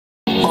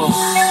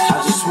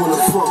just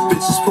wanna fuck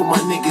bitches, put my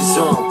niggas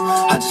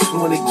on. I just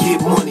wanna get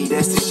money,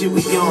 that's the shit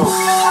we on.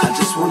 I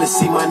just wanna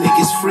see my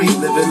niggas free,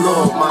 living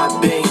long. My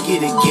bang,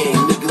 get it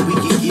gang, nigga, we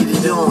can get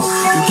it on.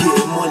 You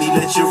get money,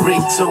 let your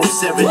ringtone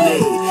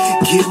serenade.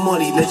 Get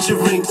money, let your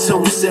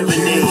ringtone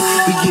serenade.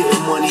 We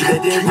getting money,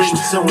 let that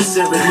ringtone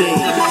serenade.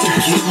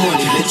 Get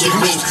money, let your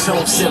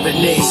ringtone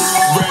serenade.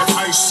 Rap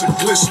ice and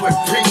gliss like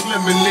pink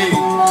lemonade.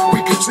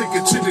 We can take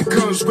it to the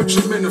guns, but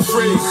your men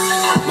afraid.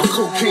 My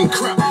cocaine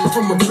crop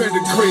from a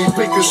better grade.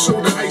 Baking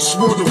soda, ice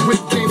water,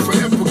 whip game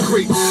forever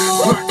great.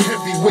 Block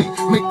heavyweight,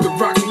 make the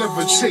rock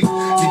levitate.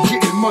 You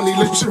getting money,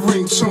 let your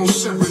ringtone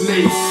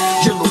serenade.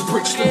 Yellow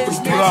bricks, let the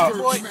black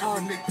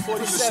marinate.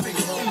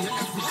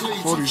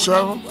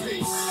 47?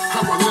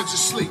 How I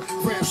legislate,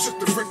 Ram set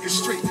the record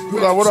straight.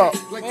 What up?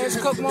 Man, it's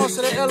Cook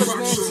Monster, the Ellis,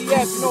 man. TF,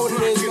 you know what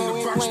it is, man. We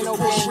ain't playing no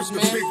games,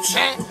 man.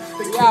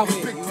 We out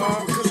here, you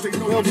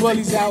know. Real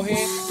bullies out here.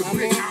 I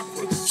mean,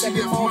 check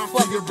the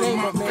motherfucking game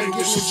up, man.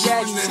 Getting the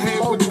jack in the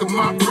head with the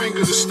mop bringer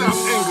to stop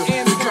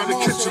anger. You gotta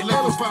catch a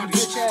level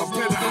bodies. A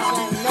better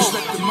hobby.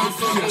 Let the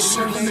mafia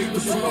serenade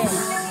the floor.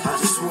 I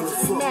just wanna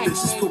fuck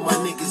bitches, put my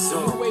niggas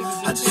on.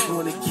 I just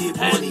wanna get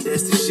money,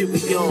 that's the shit we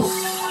on.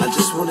 I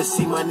just wanna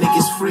see my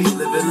niggas free,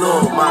 living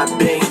long. My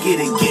bang, get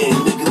it gang,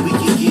 nigga, we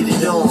can get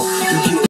it on. You get